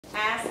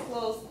as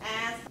close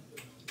as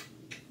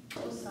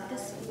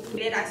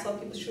I saw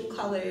people's true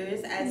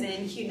colors, as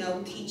in, you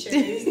know, teachers.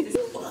 You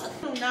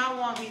do not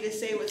want me to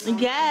say what's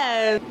something.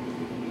 Yes.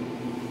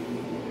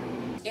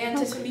 And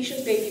to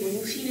Tanisha's baby, when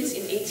you see this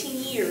in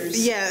 18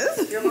 years,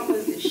 yes, your mom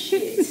was the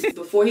shit.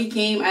 Before he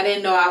came, I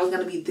didn't know I was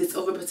gonna be this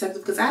overprotective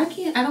because I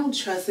don't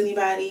trust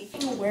anybody.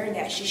 You were wearing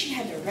that shit. She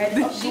had the red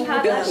up, she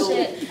had that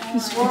shit.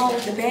 swirl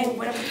with the band,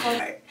 whatever you call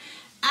it.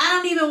 I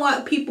don't even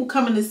want people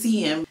coming to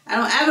see him. I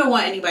don't ever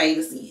want anybody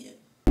to see him.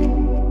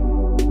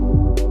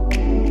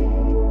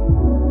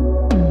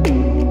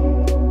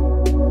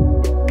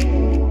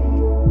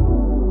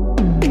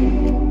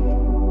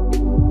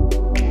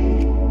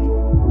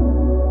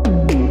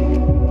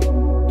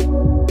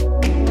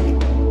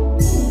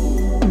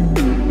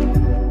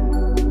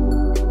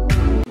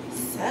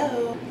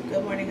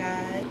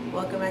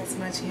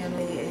 Channel.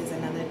 It is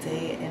another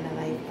day in the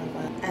life of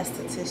an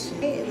esthetician.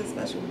 Today is a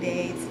special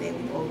day. Today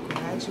we all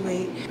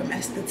graduate from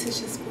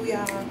esthetician school,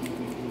 y'all.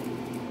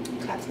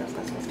 Class,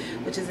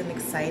 which is an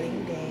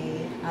exciting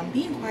day. I'm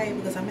being quiet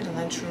because I'm in the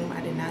lunchroom.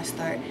 I did not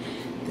start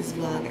this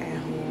vlog at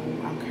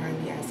home. I'm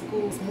currently at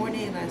school. This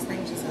morning, last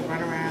night, just a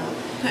run around.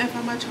 Couldn't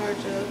find my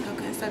charger. I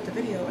couldn't start the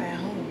video at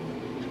home.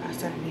 I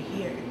started it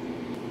here.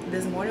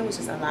 This morning was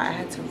just a lot. I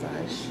had to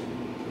rush.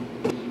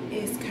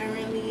 It's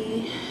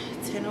currently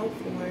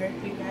 10:04.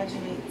 We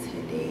graduate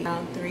today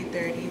around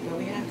 3:30, but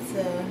we have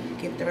to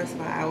get the rest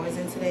of our hours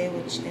in today,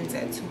 which ends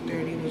at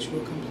 2:30, which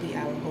will complete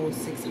our whole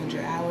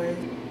 600 hours.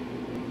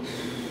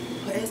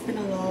 But it's been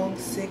a long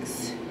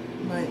 6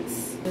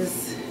 months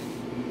just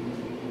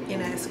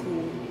in at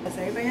school. So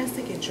everybody has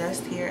to get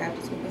dressed here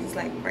after school because it's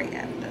like right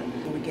after.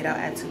 When we get out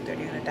at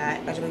 2:30 on the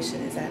dot.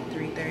 Graduation is at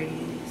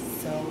 3:30,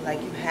 so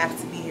like you have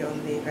to be here on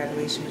the day of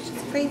graduation, which is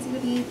crazy to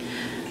me.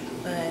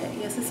 But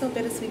yes, it's so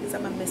bittersweet because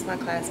I'm gonna miss my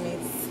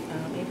classmates.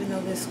 Even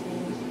though this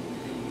school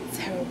is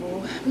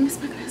terrible, I miss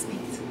my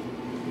classmates.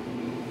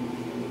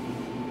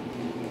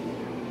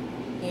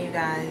 Hey you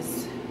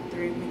guys,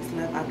 3 weeks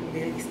left. I can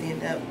barely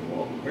stand up,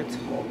 walk, or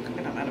talk,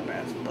 and I'm out of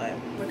breath. But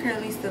we're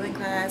currently still in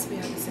class. We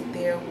have to sit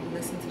there, we'll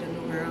listen to the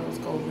new girls,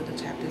 go over the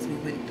chapters we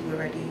went through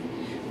already,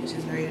 which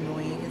is very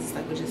annoying. It's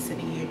like we're just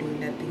sitting here doing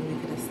nothing. We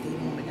could have stayed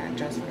home and got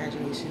dressed for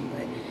graduation,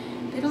 but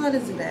they don't let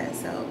us do that,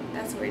 so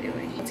that's what we're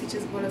doing. Our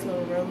teachers bought us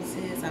little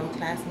roses. Our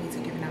classmates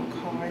are giving out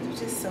cards,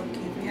 which is so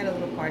cute. We had a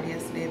little party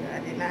yesterday that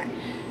I did not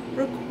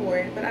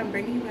record, but I'm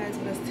bringing you guys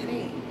with us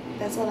today.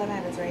 That's all that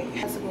matters, right? I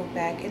have to go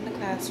back in the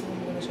classroom.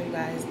 I'm going to show you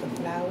guys the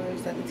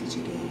flowers that the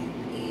teacher gave.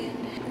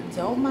 And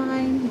don't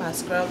mind my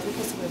scrubs. We're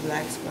supposed to wear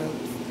black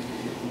scrubs,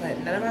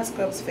 but none of my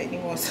scrubs fit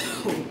anymore, so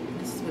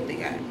this is what they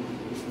got.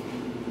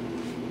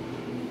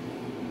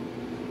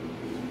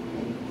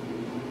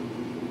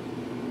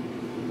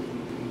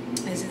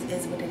 It just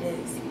is what it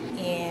is.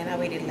 And I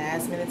waited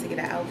last minute to get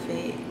an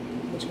outfit,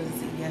 which was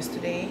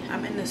yesterday.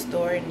 I'm in the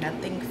store,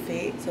 nothing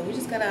fit, so we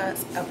just got a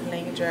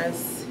plain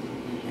dress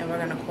and we're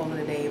gonna call it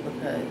a day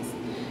because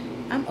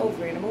I'm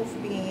over it. I'm over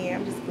being here.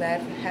 I'm just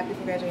happy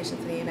for graduation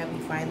today and that we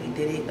finally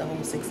did it the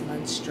whole 6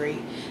 months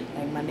straight,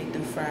 like Monday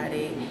through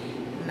Friday,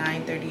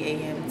 9:30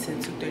 a.m. to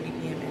 2:30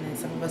 p.m. and then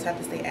some of us have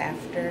to stay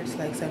after. It's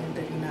like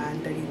 7:30,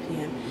 9:30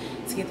 p.m.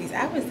 to get these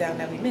hours down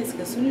that we missed,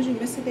 because as soon as you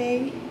miss a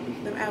day,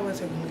 them hours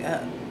are going to be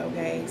up,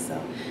 okay?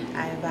 So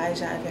I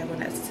advise y'all, if y'all go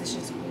to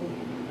esthetician school,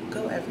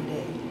 go every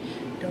day.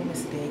 Don't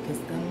miss a day, because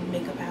them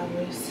makeup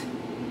hours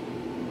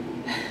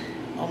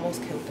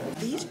almost killed us.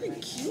 These are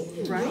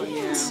cute, right?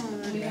 Yeah.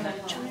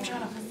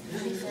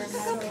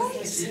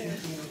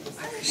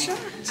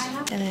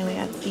 And then we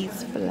have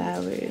these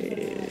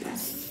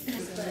flowers.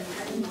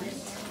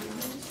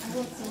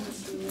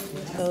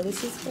 So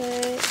this is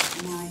what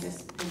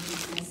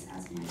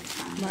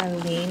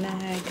Marlena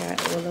had got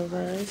all of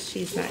us.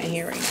 She's not in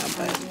here right now,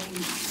 but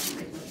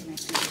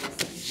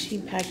she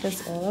packed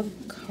us all a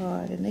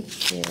card and a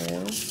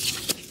gift.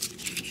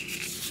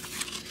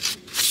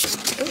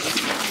 Oops.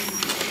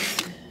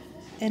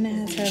 And it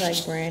has her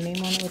like brand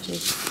name on it, which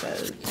is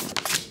good.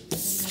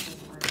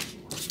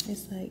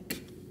 It's like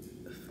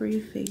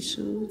free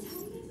facials.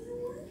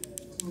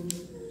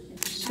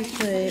 She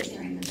put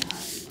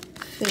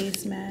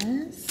face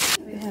mask.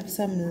 We have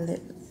some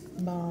lip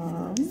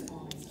balm.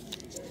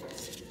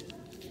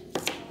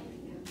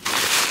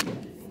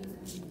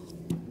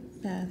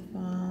 Bath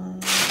bomb.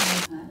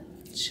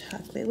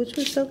 Chocolate, which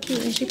was so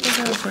cute. And she put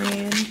her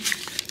brand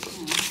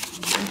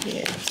in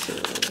here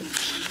too.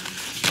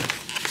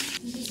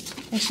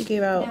 And she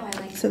gave out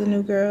to the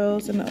new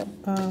girls and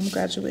the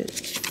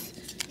graduates.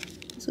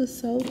 This was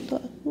so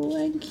thoughtful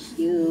and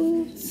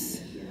cute.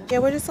 Yeah,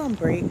 we're just on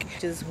break.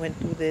 Just went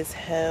through this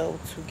hell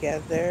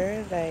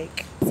together.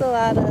 Like, it's a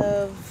lot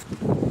of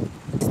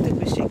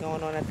stupid shit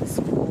going on at the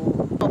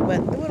school.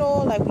 But through it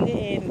all, like, we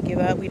didn't give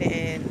up. We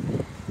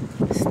didn't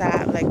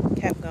stop. Like, we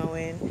kept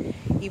going.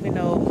 Even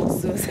though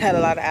most of us had a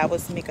lot of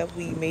hours to make up,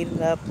 we made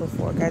it up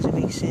before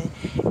graduation.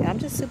 And I'm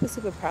just super,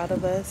 super proud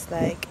of us.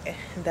 Like,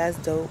 that's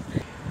dope.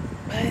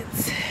 But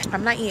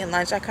I'm not eating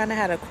lunch. I kind of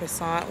had a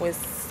croissant with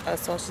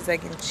sausage,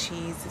 egg, and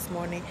cheese this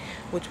morning,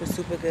 which was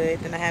super good.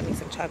 Then I had me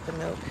some chocolate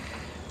milk.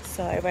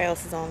 So everybody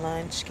else is on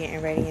lunch,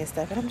 getting ready and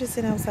stuff. And I'm just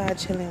sitting outside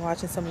chilling,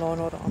 watching some Law &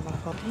 Order on my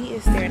phone. He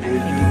is staring at me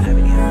making my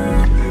video.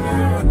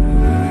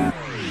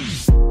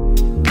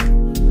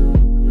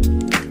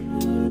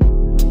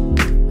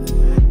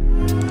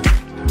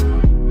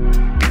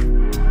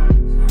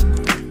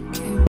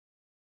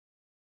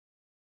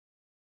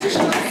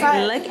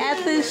 Look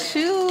at the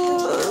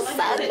shoes.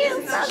 So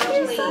cute, so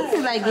cute, so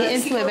cute. Like get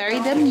into it very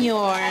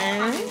demure.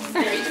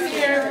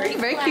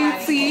 Very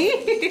cutesy.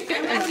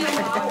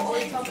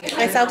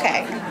 It's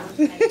okay.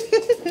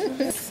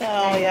 So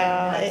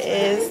y'all, it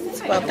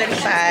is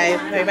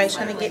 12:35. Everybody's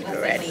trying to get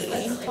ready.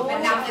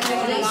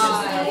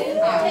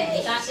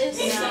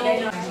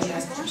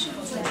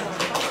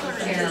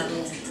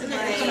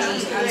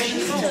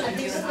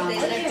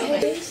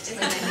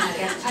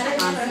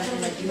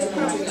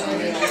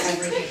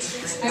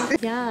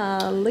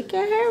 Yeah, look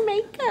at her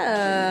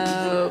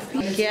makeup.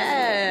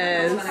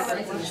 Yes.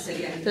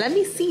 Let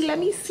me see, let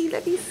me see,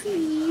 let me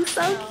see.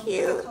 So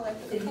cute.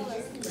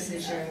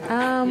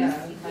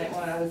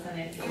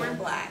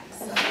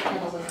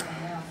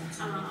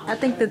 I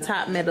think the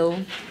top middle.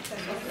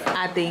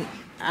 I think.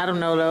 I don't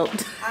know though.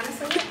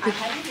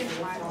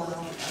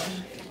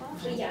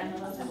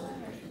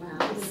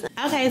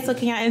 Okay, so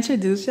can y'all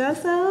introduce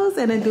yourselves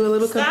and then do a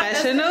little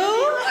confessional?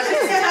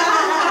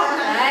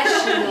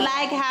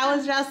 Like, how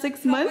was y'all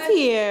 6 months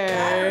here?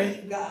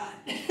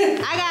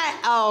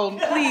 Oh,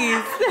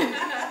 please.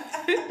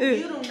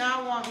 You do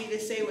not want me to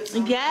say what's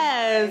on.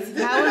 Yes.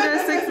 How was your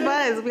 6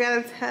 months? We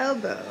gotta tell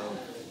them.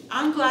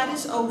 I'm glad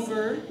it's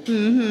over.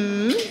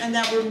 And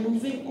that we're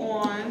moving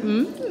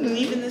on.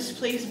 Leaving this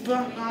place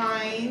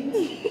behind.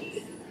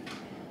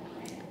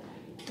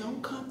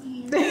 Don't come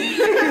here.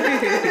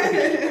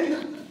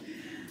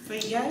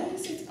 But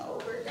yes, it's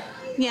over, guys.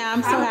 Yeah,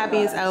 I'm so happy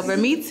it's over.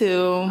 Me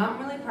too. I'm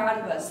really proud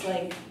of us.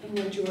 Like, the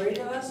majority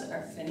of us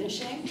are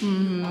finishing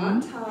on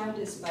time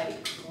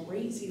despite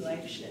crazy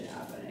life shit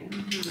happening.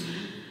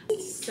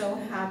 So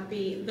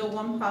happy. The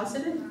one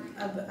positive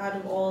out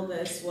of all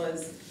this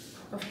was,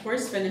 of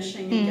course,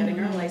 finishing and getting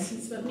our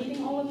license, but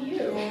meeting all of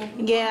you.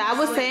 Yeah, I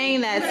was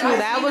saying that too.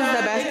 That was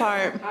the best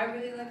part. I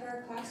really like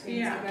our classmates.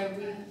 Yeah. Like,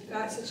 we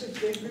got such a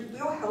big group. We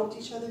all helped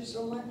each other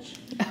so much.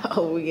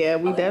 Oh yeah,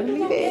 we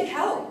definitely did.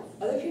 Help.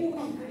 Other people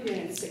come through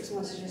here in 6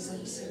 months just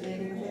like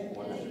sitting with like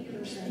one other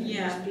person.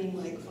 Yeah. Just being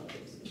like, fuck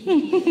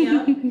this.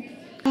 Yeah.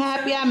 I'm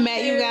happy I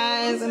met you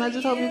guys, and I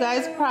just hope you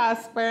guys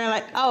prosper.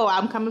 Like, oh,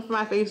 I'm coming for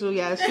my facial.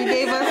 Yeah, she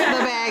gave us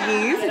the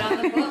baggies.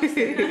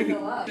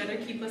 Better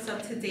keep us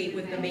up to date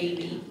with the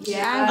baby.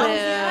 Yeah. I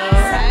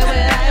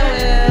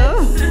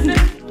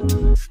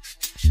will.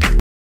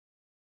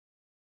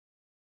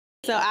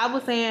 So I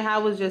was saying,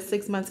 how was your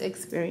 6 months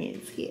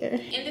experience here?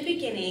 In the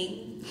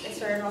beginning, it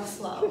started off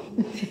slow.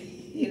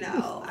 You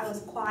know, I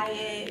was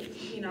quiet,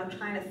 you know,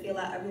 trying to feel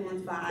out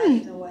everyone's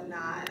vibes and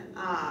whatnot.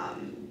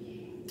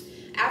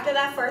 After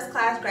that first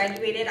class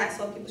graduated, I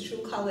saw people's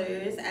true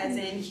colors, as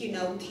in, you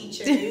know,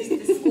 teachers,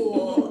 the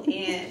school,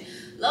 and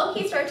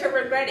low-key started to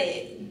regret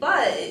it.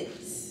 But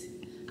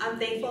I'm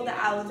thankful that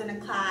I was in a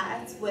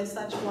class with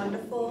such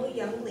wonderful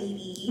young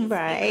ladies.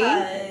 Right.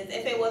 Because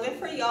if it wasn't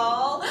for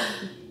y'all,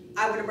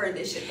 I would have burned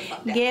this shit the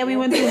fuck down. Yeah, we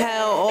went through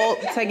hell all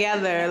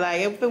together.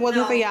 Like, if it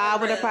wasn't for y'all, I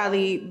would have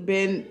probably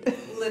been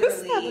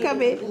Literally, stopped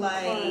coming.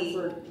 Like,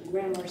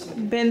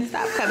 Been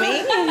stopped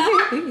coming.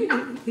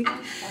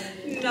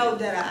 no,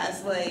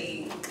 deadass.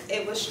 Like,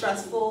 it was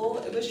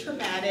stressful. It was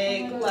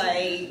traumatic.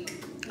 Like,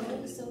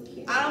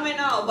 I don't even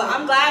know, but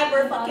I'm glad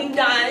we're fucking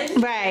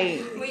done.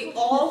 Right. We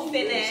all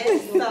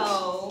finished,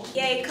 so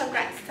yay!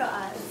 Congrats to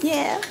us.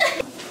 Yeah.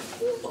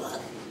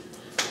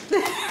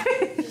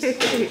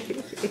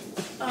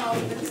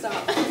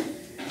 Stop.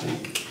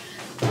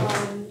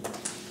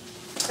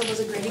 It was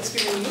a great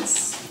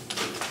experience,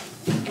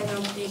 and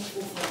I'm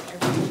thankful for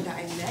everyone that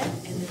I met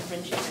and the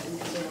friendship that we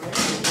formed.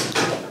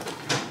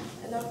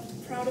 And I'm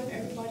proud of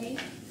everybody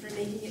for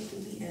making it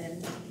through the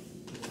end.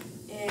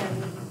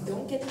 And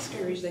don't get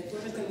discouraged. Like,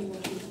 whoever's gonna be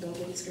watching, don't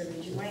get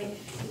discouraged. You might,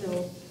 you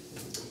know,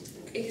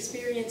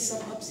 experience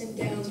some ups and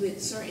downs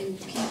with certain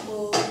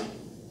people,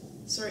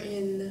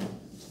 certain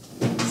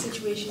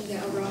situations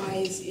that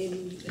arise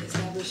in the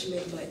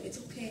establishment, but it's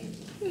okay.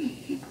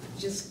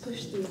 Just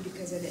push through,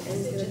 because at the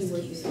end it's gonna be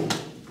worth it.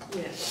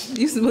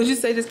 Yeah. Would you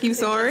say just keep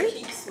soaring?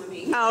 Keep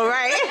swimming. All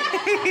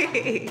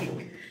right.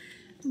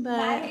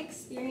 My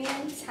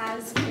experience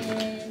has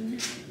been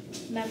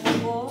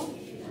memorable.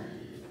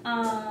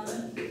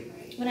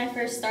 When I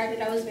first started,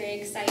 I was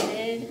very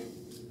excited,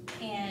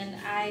 and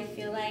I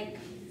feel like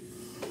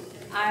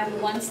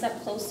I'm one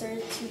step closer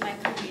to my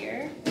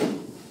career.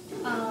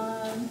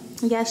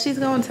 Yeah, she's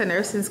going to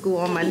nursing school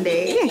on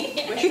Monday.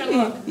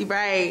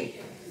 Right.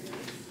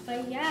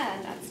 But yeah,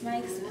 that's my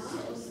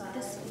experience.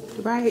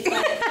 Right.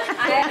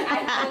 I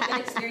had a good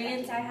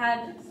experience. I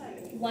had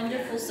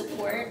wonderful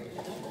support.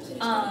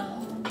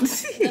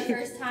 The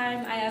first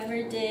time I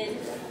ever did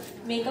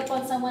makeup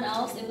on someone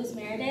else, it was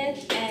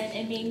Meredith, and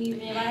it made me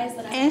realize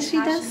that I And she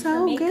does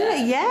so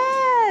good.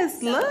 Yes,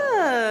 so look.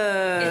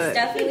 It's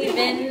definitely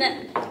been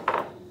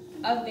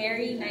a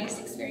very nice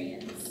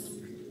experience.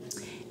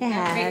 It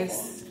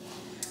has.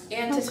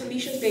 And to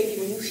Tamisha's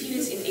baby, when you see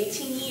this in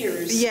 18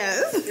 years,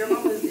 Yes. your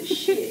mama's the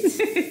shit.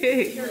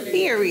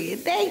 Period.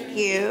 Thank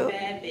you.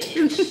 Bad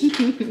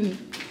bitch.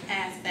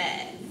 Ass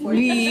bad.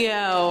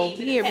 Yo,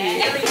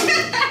 period.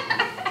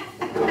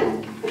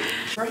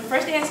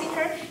 First day I seen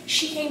her,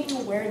 she came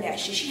through wearing that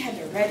shit. She had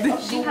the red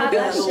She had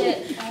that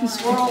shit.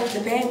 swirl with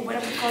the band,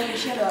 whatever you call it.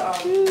 She had a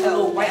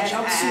little white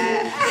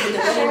jumpsuit with the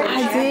leather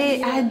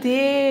jacket. I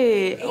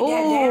did.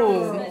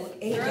 Oh.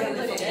 Ain't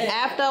that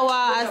After a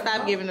while, I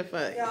stopped giving a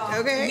fuck.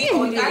 Okay. Are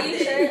you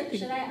sure?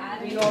 Should I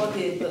add we it? all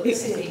did, but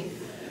listen,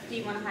 Do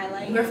you want to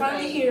highlight? we're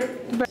finally here.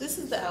 This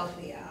is the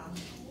outfit, y'all.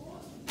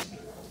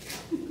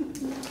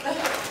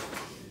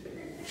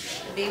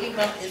 Baby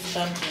bump is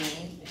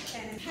bumping.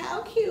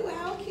 How cute,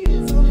 how cute.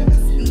 It's so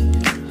sweet.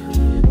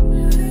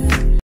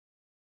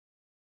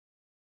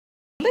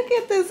 Look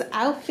at this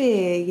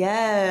outfit.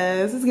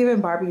 Yes, it's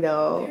giving Barbie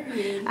doll.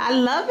 I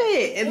love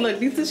it. And look,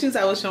 these are the shoes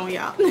I was showing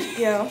y'all.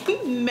 Yeah.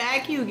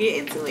 Mad cute. Get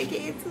into it,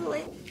 get into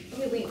it.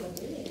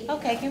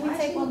 Okay, can we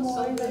take one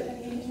more?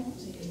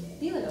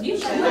 You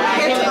should.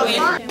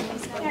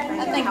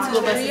 I think two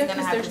of us is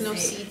gonna have There's to no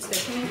sit. seats there.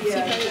 Can you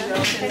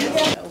sit right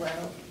there? Oh,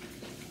 well.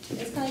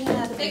 It's kind of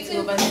have to be two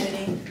of us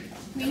sitting.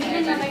 We need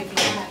another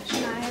couch.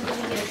 And I have to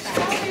get it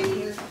back.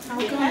 I'll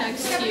go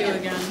next to you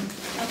again.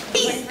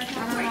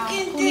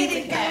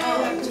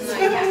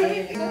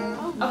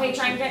 Okay,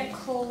 try and get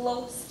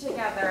close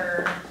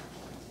together.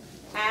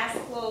 As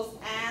close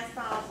as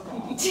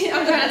possible. I'm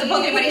trying not to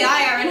poke anybody's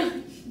eye right now.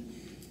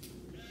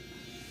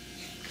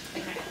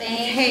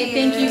 Hey,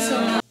 thank you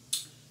so much.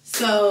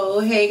 So,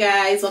 hey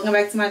guys, welcome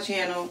back to my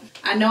channel.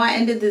 I know I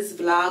ended this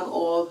vlog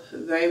off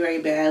very, very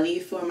badly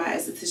for my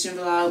esthetician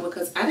vlog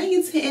because I didn't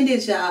get to end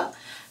it, y'all.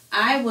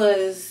 I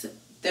was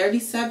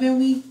 37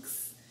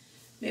 weeks,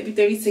 maybe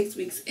 36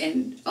 weeks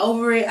and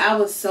over it. I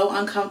was so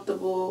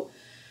uncomfortable.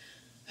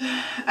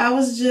 I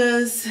was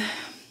just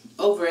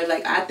over it.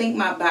 Like, I think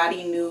my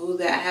body knew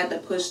that I had to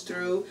push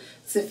through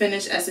to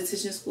finish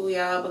esthetician school,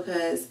 y'all,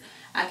 because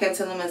I kept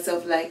telling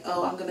myself, like,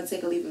 oh, I'm going to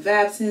take a leave of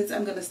absence.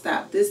 I'm going to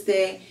stop this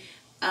day.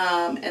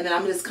 And then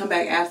I'm going to just come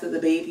back after the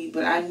baby.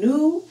 But I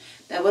knew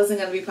that wasn't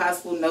going to be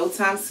possible no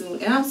time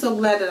soon. And I'm so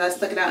glad that I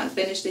stuck it out and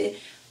finished it.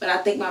 But I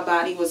think my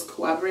body was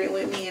cooperating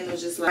with me and it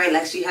was just like,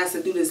 like, she has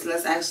to do this.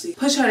 Let's actually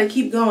push her to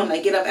keep going.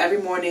 Like, get up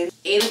every morning,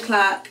 8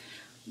 o'clock,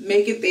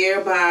 make it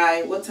there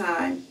by, what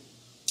time?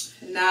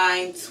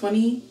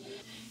 9:20.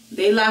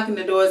 They locking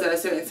the doors at a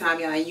certain time,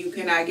 y'all. You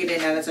cannot get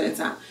in at a certain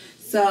time.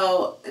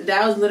 So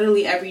that was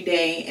literally every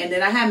day. And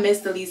then I had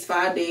missed at least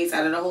 5 days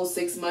out of the whole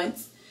 6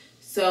 months.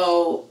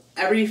 So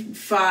every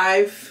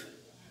 5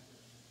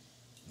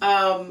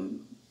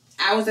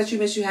 hours that you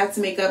miss, you have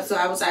to make up. So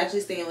I was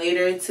actually staying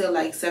later until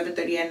like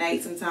 7:30 at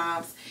night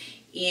sometimes.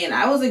 And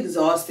I was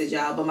exhausted,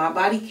 y'all, but my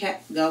body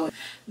kept going.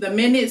 The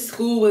minute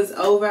school was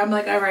over, I'm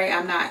like, all right,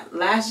 I'm not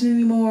lashing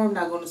anymore. I'm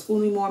not going to school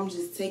anymore. I'm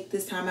just take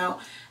this time out.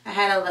 I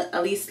had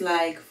at least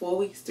like 4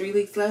 weeks, 3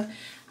 weeks left.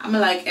 I'm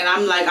like,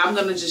 I'm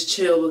going to just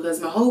chill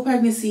because my whole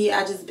pregnancy,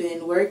 I just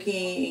been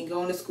working and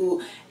going to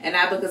school. And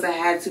not because I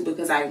had to,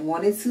 because I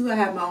wanted to. I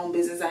have my own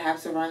business I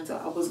have to run, so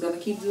I was going to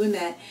keep doing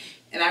that.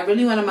 And I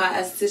really wanted my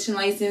esthetician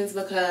license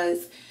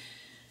because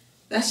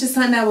that's just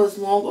something that was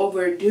long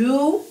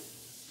overdue.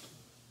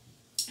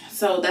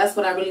 So that's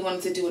what I really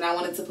wanted to do, and I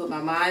wanted to put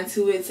my mind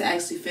to it to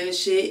actually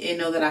finish it and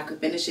know that I could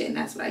finish it, and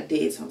that's what I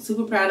did. So I'm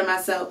super proud of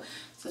myself.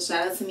 So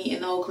shout out to me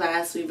and the whole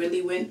class. We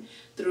really went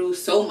through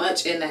so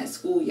much in that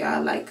school,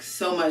 y'all, like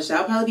so much.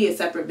 That'll probably be a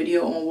separate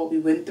video on what we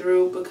went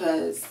through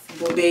because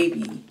the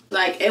baby,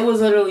 like, it was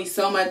literally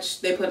so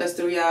much they put us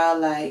through, y'all.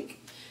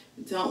 Like,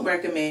 don't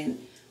recommend.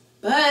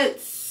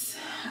 But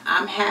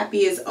I'm happy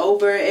it's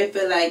over. It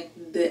felt like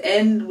the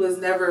end was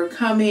never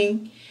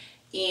coming,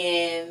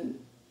 and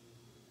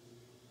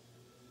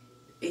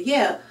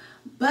yeah.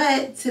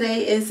 But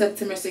today is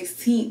September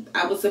 16th.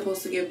 I was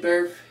supposed to give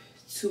birth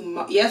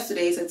to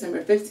yesterday,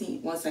 September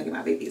 15th. One second,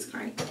 my baby is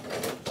crying.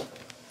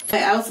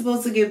 I was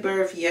supposed to give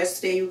birth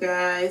yesterday, you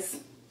guys.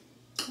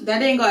 That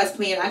didn't go as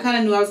planned. I kind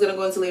of knew I was going to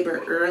go into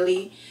labor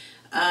early.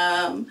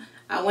 I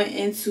went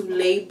into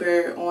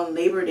labor on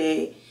Labor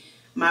Day.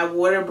 My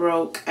water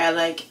broke at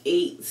like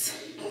 8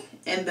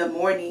 in the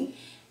morning.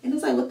 And it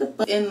was like, what the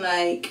fuck? And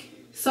like,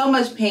 so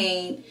much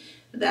pain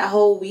that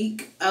whole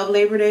week of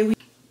Labor Day week.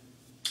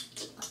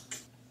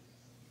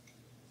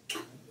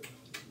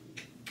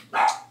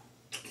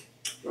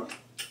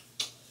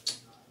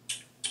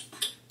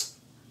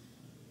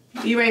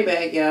 Be right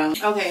back, y'all.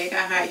 Okay, it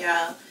got hot,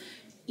 y'all.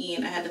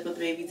 And I had to put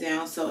the baby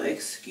down, so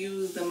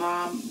excuse the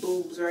mom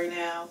boobs right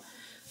now.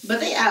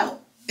 But they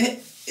out.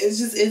 It's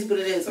just is what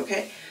it is,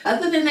 okay?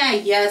 Other than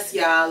that, yes,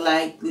 y'all,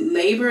 like,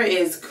 labor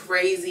is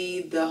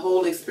crazy. The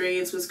whole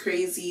experience was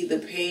crazy. The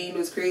pain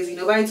was crazy.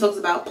 Nobody talks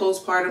about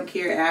postpartum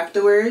care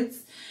afterwards.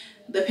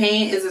 The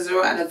pain is a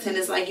 0 out of 10.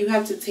 It's like you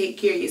have to take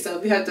care of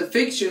yourself. You have to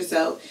fix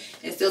yourself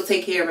and still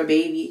take care of a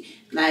baby.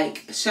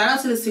 Like, shout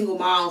out to the single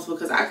moms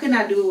because I could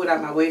not do it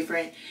without my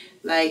boyfriend.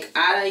 Like,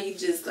 I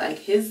just, like,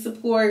 his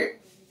support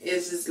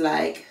is just,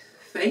 like,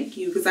 thank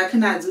you, because I could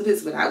not do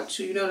this without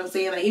you. You know what I'm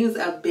saying? Like, he was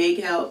a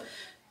big help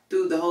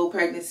through the whole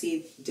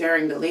pregnancy,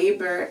 during the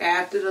labor,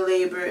 after the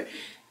labor.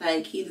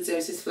 Like, he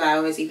deserves his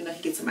flowers, even though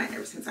he gets on my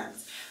nerves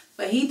sometimes.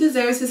 But he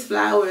deserves his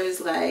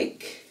flowers,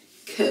 like,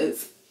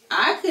 because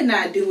I could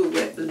not do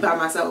it by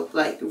myself.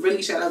 Like,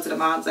 really shout out to the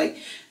moms. Like,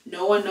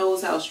 no one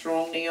knows how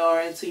strong they are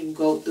until you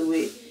go through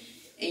it.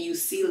 And you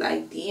see,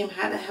 like, damn,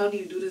 how the hell do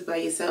you do this by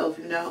yourself,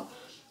 you know?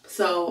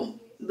 So,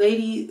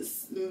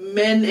 ladies,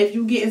 men, if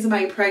you getting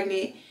somebody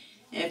pregnant,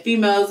 and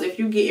females, if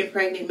you getting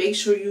pregnant, make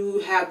sure you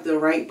have the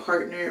right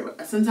partner.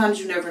 Sometimes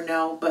you never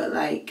know, but,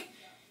 like,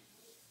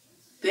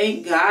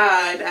 thank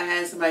God I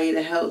had somebody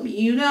to help me,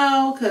 you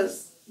know,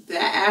 because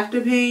that after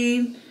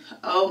pain,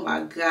 oh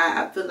my God,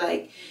 I feel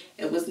like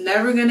it was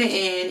never going to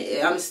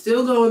end. I'm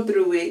still going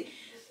through it,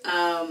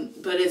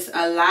 but it's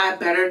a lot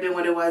better than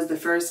what it was the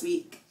first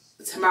week.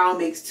 Tomorrow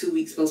makes 2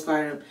 weeks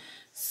postpartum,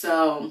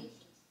 so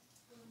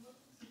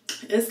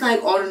it's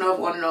like on and off,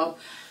 on and off.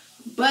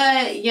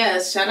 But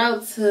yes, shout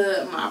out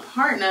to my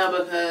partner,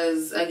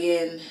 because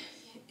again,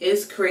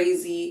 it's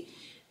crazy.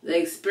 The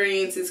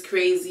experience is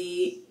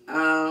crazy.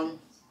 And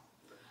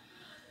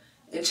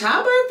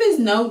childbirth is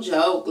no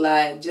joke.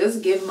 Like,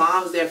 just give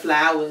moms their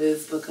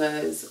flowers,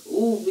 because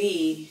ooh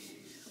wee.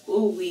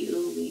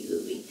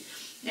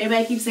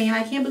 Everybody keeps saying,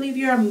 I can't believe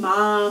you're a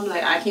mom.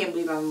 Like, I can't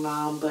believe I'm a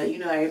mom, but you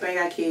know, everybody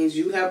got kids.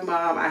 You have a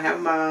mom, I have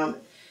a mom.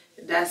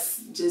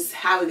 That's just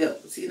how it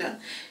goes, you know.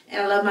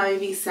 And I love my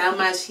baby so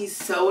much. He's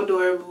so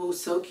adorable,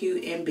 so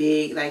cute and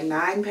big. Like,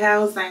 9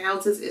 pounds, 9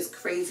 ounces is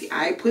crazy.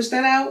 I pushed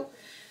that out,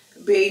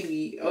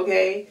 baby,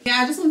 okay?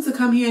 Yeah, I just wanted to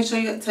come here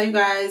and tell you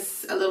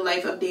guys a little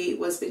life update,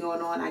 what's been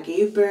going on. I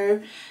gave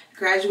birth,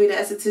 graduated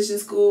esthetician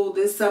school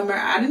this summer.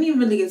 I didn't even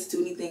really get to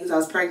do anything because I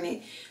was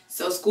pregnant.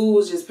 So school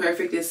was just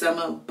perfect this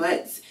summer,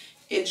 but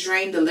it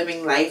drained the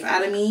living life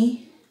out of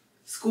me.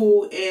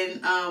 School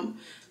and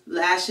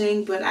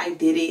lashing, but I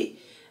did it.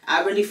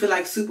 I really feel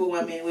like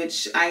Superwoman,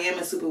 which I am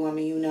a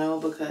Superwoman, you know,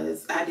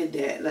 because I did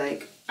that.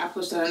 Like, I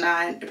pushed out a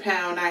 9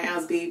 pound, 9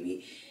 ounce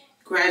baby,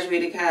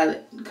 graduated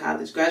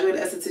college, graduated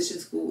esthetician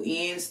school,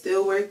 and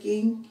still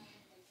working.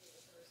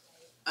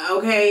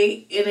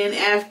 Okay, and then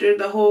after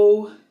the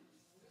whole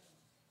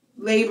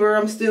labor,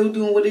 I'm still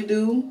doing what it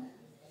do.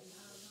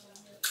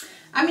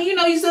 I mean, you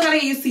know, you still gotta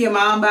get used to your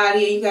mom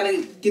body, and you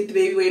gotta get the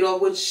baby weight off,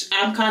 which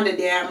I'm kind of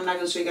down. I'm not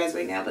gonna show you guys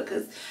right now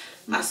because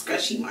my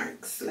scratchy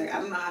marks, like,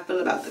 I don't know how I feel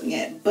about them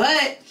yet,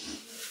 but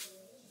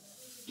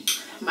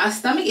my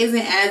stomach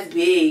isn't as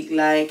big.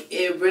 Like,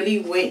 it really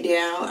went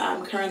down.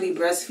 I'm currently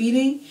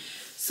breastfeeding,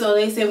 so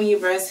they say when you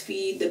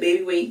breastfeed, the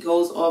baby weight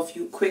goes off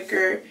you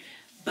quicker,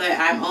 but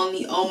I'm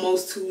only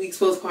almost 2 weeks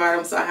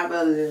postpartum, so I have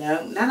a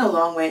long, not a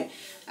long way,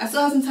 I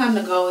still have some time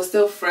to go. It's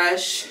still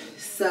fresh,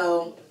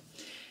 so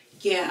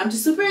yeah, I'm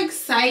just super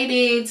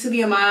excited to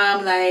be a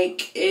mom.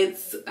 Like,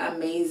 it's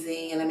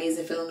amazing, an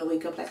amazing feeling to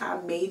wake up like,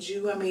 I made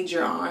you. I made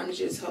your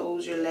arms, your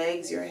toes, your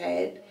legs, your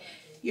head,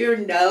 your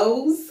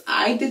nose.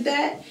 I did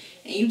that,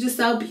 and you just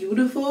so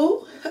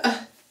beautiful.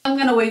 I'm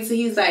gonna wait till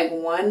he's like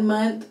 1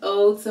 month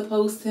old to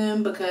post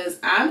him, because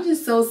I'm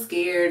just so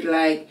scared.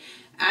 Like,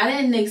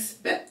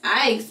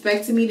 I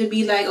expected me to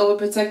be like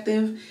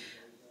overprotective,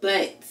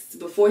 but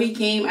before he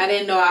came, I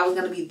didn't know I was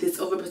gonna be this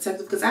overprotective,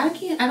 because I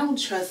don't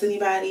trust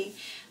anybody.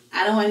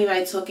 I don't want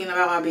anybody talking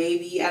about my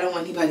baby. I don't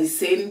want anybody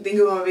saying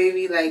anything about my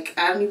baby. Like,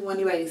 I don't even want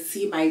anybody to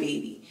see my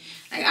baby.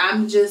 Like,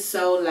 I'm just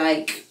so,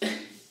 like,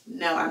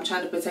 no, I'm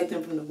trying to protect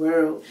him from the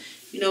world.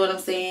 You know what I'm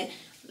saying?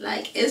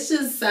 Like, it's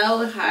just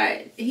so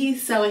hard.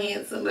 He's so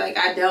handsome. Like,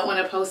 I don't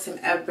want to post him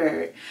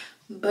ever.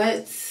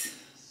 But,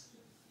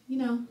 you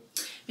know,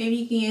 maybe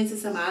he can get into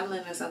some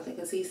modeling or something,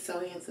 because he's so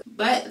handsome.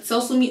 But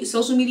social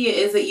media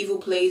is an evil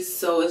place.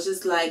 So it's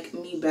just, like,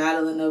 me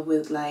battling up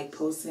with, like,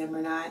 posting him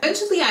or not.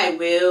 Eventually, I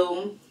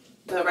will.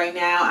 But right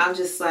now, I'm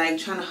just, like,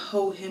 trying to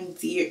hold him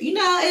dear. You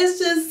know, it's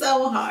just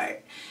so hard.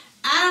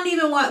 I don't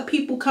even want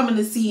people coming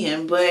to see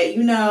him. But,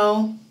 you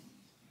know,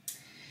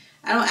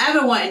 I don't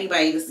ever want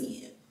anybody to see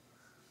him.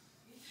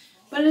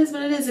 But it is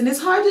what it is. And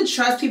it's hard to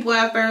trust people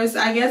at first.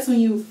 I guess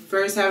when you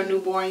first have a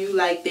newborn, you,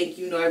 like, think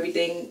you know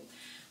everything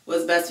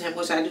was best for him.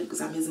 Which I do,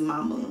 because I'm his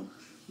mama.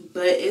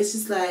 But it's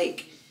just,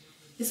 like,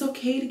 it's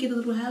okay to get a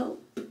little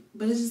help.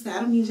 But it's just,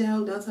 I don't need your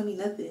help. Don't tell me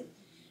nothing.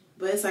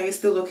 But it's, like, it's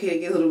still okay to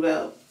get a little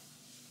help.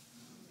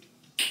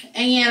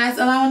 And yeah, that's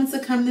all I wanted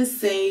to come to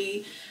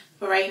say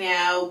for right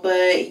now.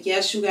 But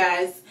yes, you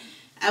guys,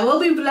 I will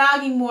be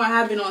vlogging more. I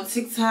have been on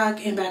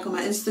TikTok and back on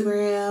my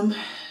Instagram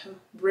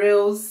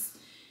Reels.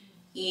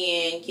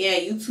 And yeah,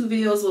 YouTube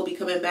videos will be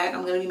coming back.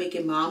 I'm going to be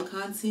making mom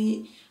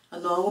content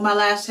along with my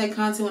Lash Tech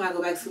content when I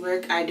go back to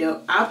work.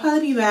 I'll probably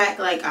be back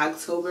like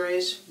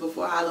October-ish,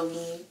 before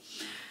Halloween.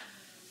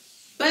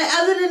 But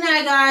other than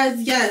that,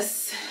 guys,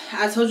 yes,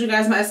 I told you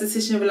guys my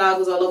esthetician vlog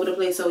was all over the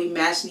place, so we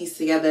mashed these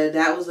together.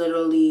 That was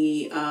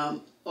literally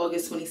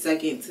August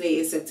 22nd. Today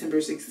is September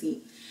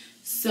 16th.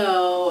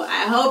 So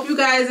I hope you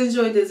guys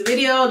enjoyed this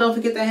video. Don't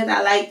forget to hit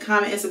that like,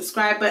 comment, and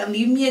subscribe button.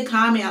 Leave me a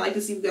comment. I like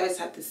to see what you guys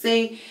have to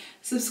say.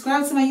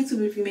 Subscribe to my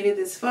YouTube if you made it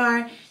this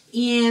far.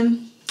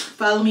 And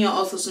Follow me on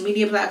all social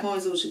media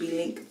platforms, which will be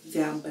linked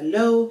down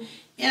below.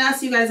 And I'll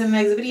see you guys in the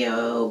next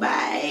video.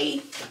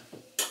 Bye.